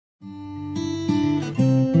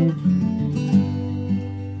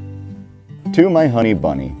To my honey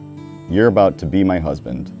bunny, you're about to be my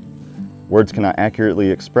husband. Words cannot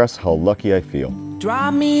accurately express how lucky I feel.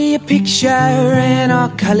 Draw me a picture and I'll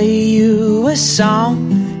color you a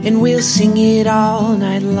song, and we'll sing it all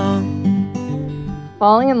night long.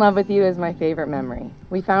 Falling in love with you is my favorite memory.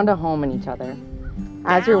 We found a home in each other.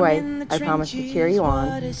 As your wife, I promise to cheer you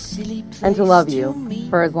on and to love you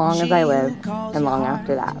for as long as I live and long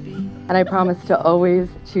after that. And I promise to always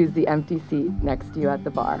choose the empty seat next to you at the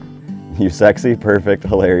bar. You sexy, perfect,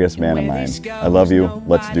 hilarious man of mine. I love you.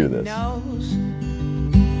 Let's do this.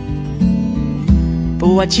 But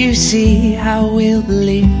what you see, I will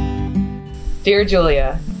believe. Dear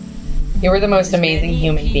Julia, you are the most amazing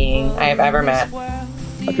human being I have ever met.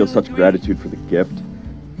 I feel such gratitude for the gift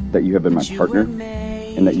that you have been my partner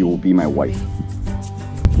and that you will be my wife.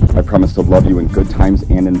 I promise to love you in good times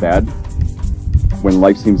and in bad, when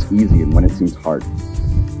life seems easy and when it seems hard.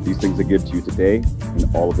 These things I give to you today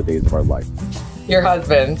and all of the days of our life. Your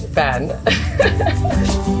husband, Ben.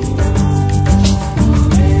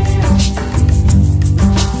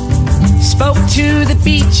 Spoke to the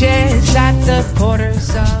beaches at the borders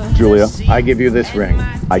of Julia, I give you this ring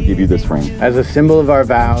I give you this ring as a symbol of our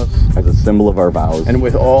vows, as a symbol of our vows, and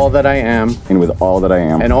with all that I am, and with all that I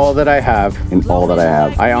am, and all that I have, and all that I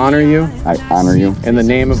have. I honor you I honor you in the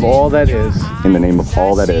name of all that is. in the name of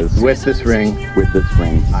all that is. With this ring,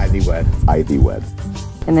 I thee wed. I thee wed.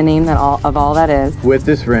 In the name of all that is. With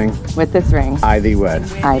this ring, I thee wed.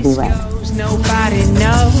 I thee wed. Nobody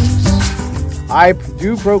knows. I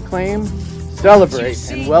do proclaim, celebrate,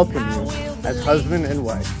 and welcome you as husband and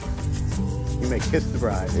wife. You may kiss the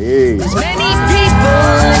bride. Hey. There's many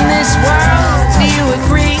people in this world, do you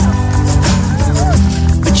agree?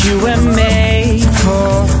 But you were made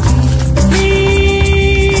for me.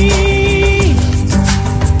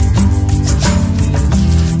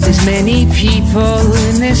 There's many people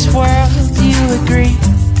in this world, do you agree?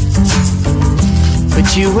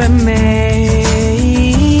 But you were made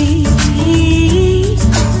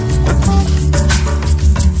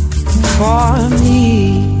for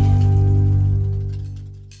me.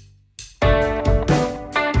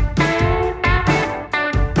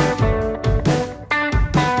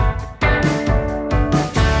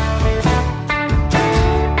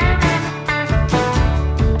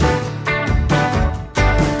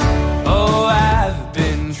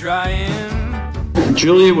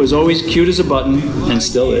 Julia was always cute as a button, and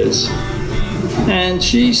still is. And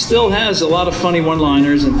she still has a lot of funny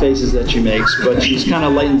one-liners and faces that she makes, but she's kind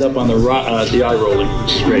of lightened up on the eye rolling,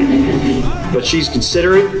 which is great. But she's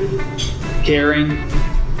considerate, caring,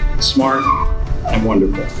 smart, and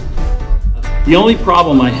wonderful. The only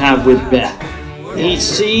problem I have with Ben, he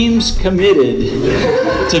seems committed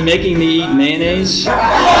to making me eat mayonnaise,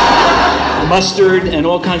 mustard, and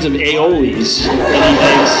all kinds of aiolis that he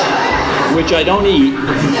makes, which I don't eat,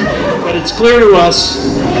 but it's clear to us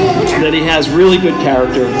that he has really good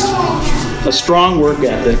character, a strong work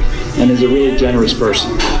ethic, and is a really generous person.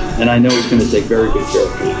 And I know he's going to take very good care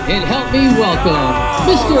of me. And help me welcome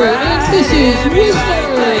Mr. and Mrs.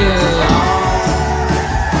 Whistler.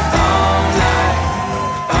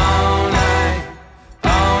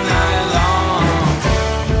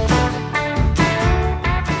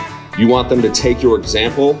 You want them to take your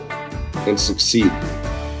example and succeed.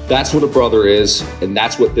 That's what a brother is, and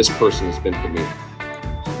that's what this person has been for me.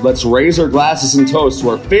 Let's raise our glasses and toast to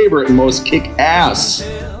our favorite and most kick-ass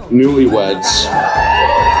newlyweds.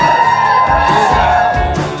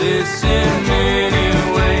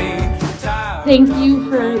 Thank you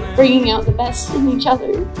for bringing out the best in each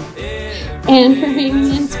other and for being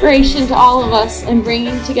an inspiration to all of us and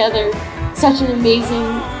bringing together such an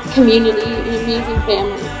amazing community, an amazing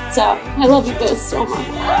family. So I love you both so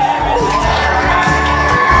much.